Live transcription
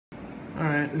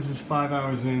Alright, this is 5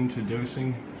 hours into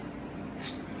dosing.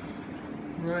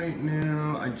 Right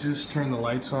now, I just turned the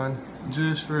lights on,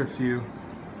 just for a few.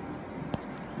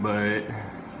 But,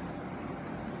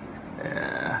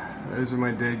 yeah, those are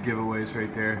my dead giveaways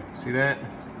right there. See that?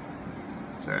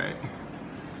 It's alright.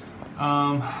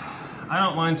 I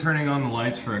don't mind turning on the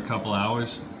lights for a couple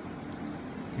hours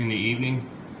in the evening.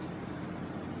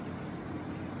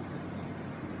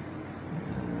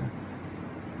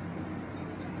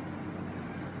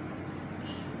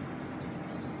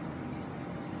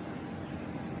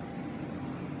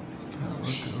 Kind of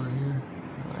look over here.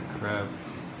 Oh, crap.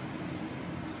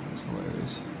 That's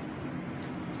hilarious.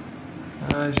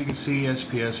 As you can see,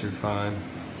 SPS are fine.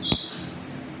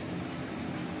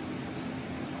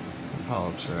 The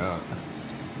polyps are out.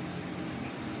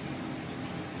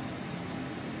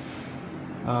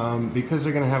 Because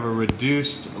they're going to have a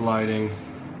reduced lighting,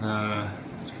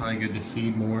 it's probably good to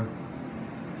feed more.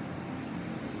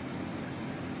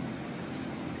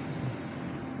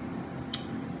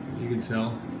 You can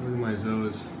tell, look at my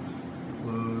zoas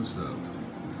closed up.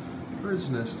 Bird's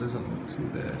nest doesn't look too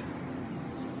bad.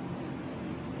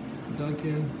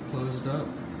 Duncan, closed up,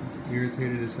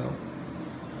 irritated as hell.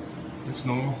 It's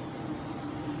normal.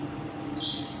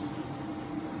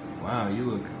 Wow, you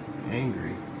look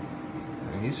angry.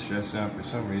 I mean, he's stressed out for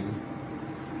some reason.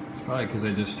 It's probably because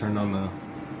I just turned on the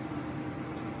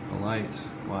lights.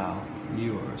 Wow,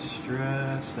 you are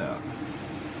stressed out.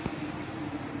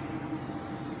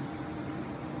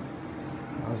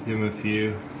 I'll just give him a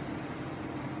few.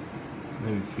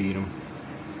 Maybe feed him.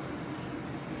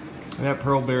 And that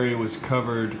pearlberry was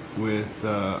covered with,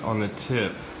 on the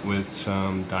tip, with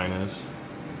some dinos.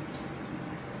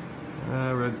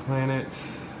 Red Planet.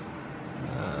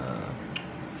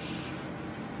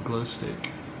 Glow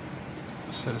stick.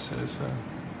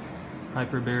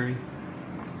 Hyperberry.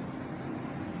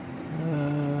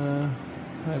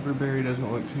 Hyperberry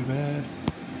doesn't look too bad.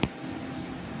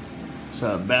 It's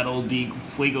a Battle de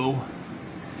Fuego.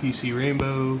 PC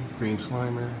Rainbow. Green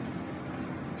Slimer.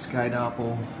 Sky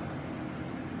Doppel.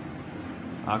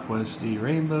 Aqua's D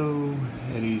Rainbow.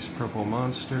 Eddie's Purple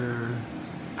Monster.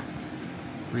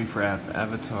 Refract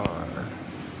Avatar.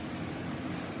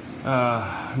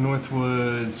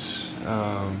 Northwoods.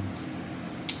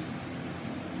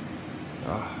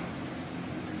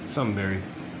 Some berry.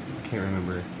 I can't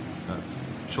remember.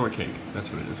 Shortcake. That's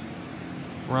what it is.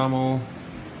 Rommel.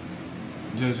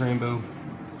 Joe's Rainbow.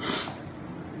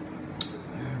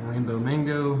 Rainbow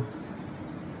Mango.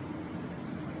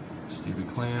 Stupid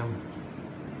Clam.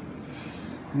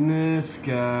 And this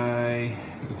guy,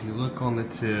 if you look on the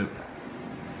tip,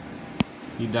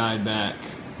 he died back.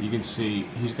 You can see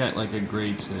he's got like a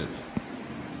gray tip.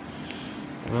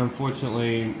 And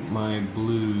unfortunately, my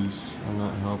blues are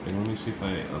not helping. Let me see if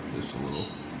I up this a little.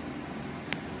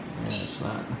 Yeah,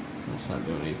 it's not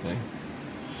doing anything.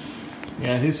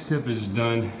 Yeah, his tip is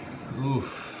done.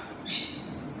 Oof.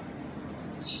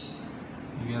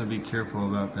 You gotta be careful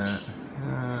about that.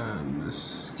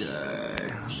 This guy,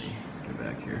 let me get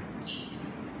back here.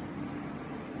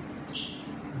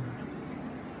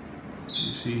 You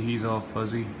see he's all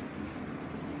fuzzy.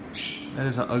 That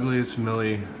is the ugliest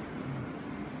millie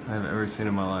I've ever seen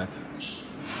in my life.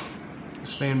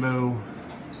 Spanbow.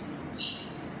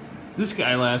 This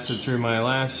guy lasted through my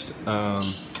last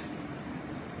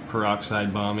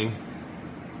peroxide bombing.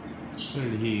 So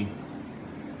did he.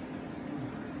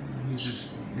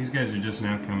 These guys are just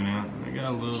now coming out. I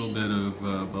got a little bit of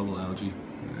bubble algae.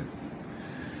 But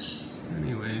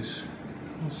anyways,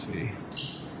 let's see.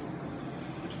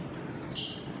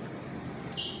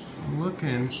 I'm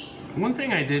looking. One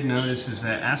thing I did notice is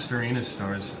that Asterina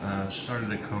stars started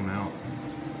to come out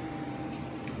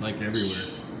like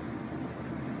everywhere.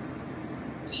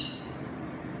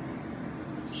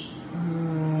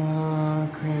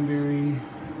 Cranberry.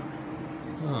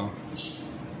 Oh,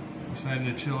 decided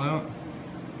to chill out.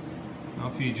 I'll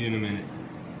feed you in a minute.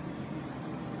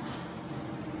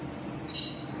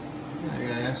 Yeah, I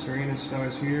got Asterina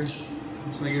stars here.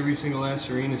 Looks like every single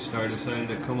Asterina star decided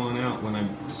to come on out when I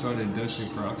started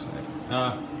dosing peroxide.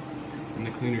 And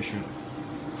the cleaner shrimp.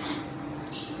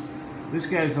 This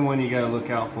guy's the one you gotta look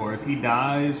out for. If he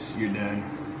dies, you're dead.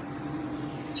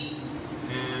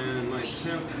 And my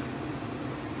temp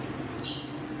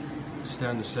is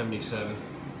down to 77.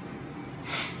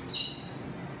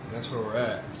 That's where we're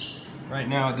at. Right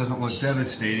now it doesn't look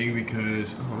devastating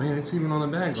because, oh man, it's even on the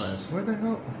bag glass. Where the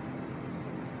hell?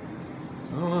 I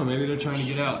don't know, maybe they're trying to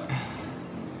get out.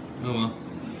 Oh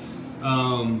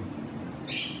well.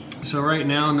 So right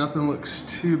now nothing looks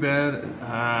too bad.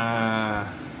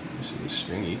 This is a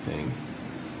stringy thing.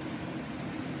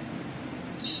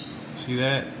 See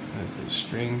that? Those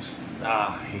strings.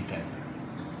 Ah, I hate that.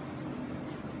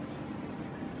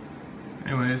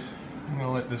 Anyways, I'm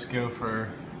gonna let this go for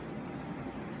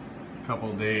a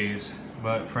couple days,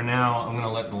 but for now I'm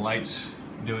gonna let the lights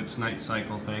do its night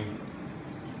cycle thing.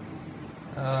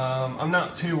 I'm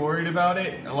not too worried about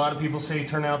it. A lot of people say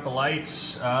turn out the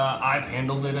lights. I've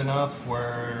handled it enough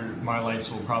where my lights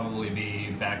will probably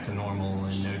be back to normal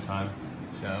in no time.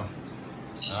 So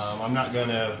I'm not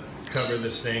gonna cover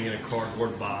this thing in a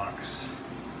cardboard box.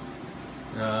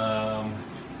 In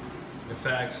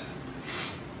fact,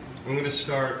 I'm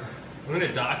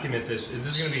gonna document this.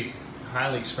 This is gonna be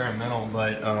highly experimental,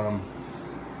 but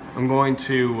I'm going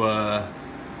to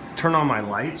turn on my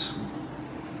lights.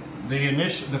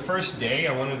 The first day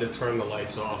I wanted to turn the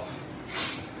lights off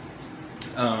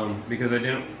because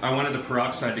I wanted the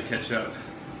peroxide to catch up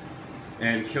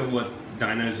and kill what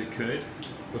dinos it could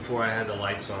before I had the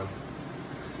lights on.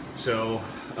 So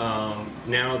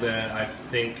now that I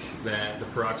think that the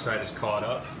peroxide is caught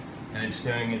up and it's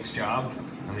doing its job,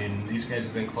 I mean, these guys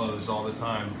have been closed all the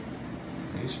time.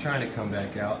 He's trying to come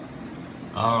back out.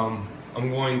 I'm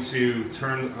going to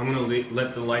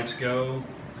let the lights go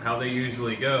how they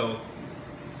usually go,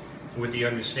 with the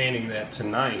understanding that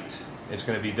tonight it's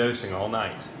going to be dosing all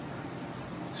night.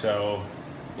 So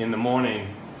in the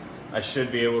morning I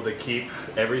should be able to keep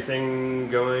everything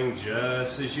going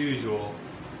just as usual,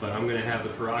 but I'm going to have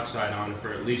the peroxide on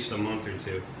for at least a month or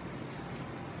two.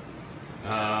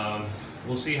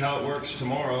 We'll see how it works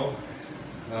tomorrow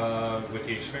with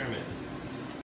the experiment.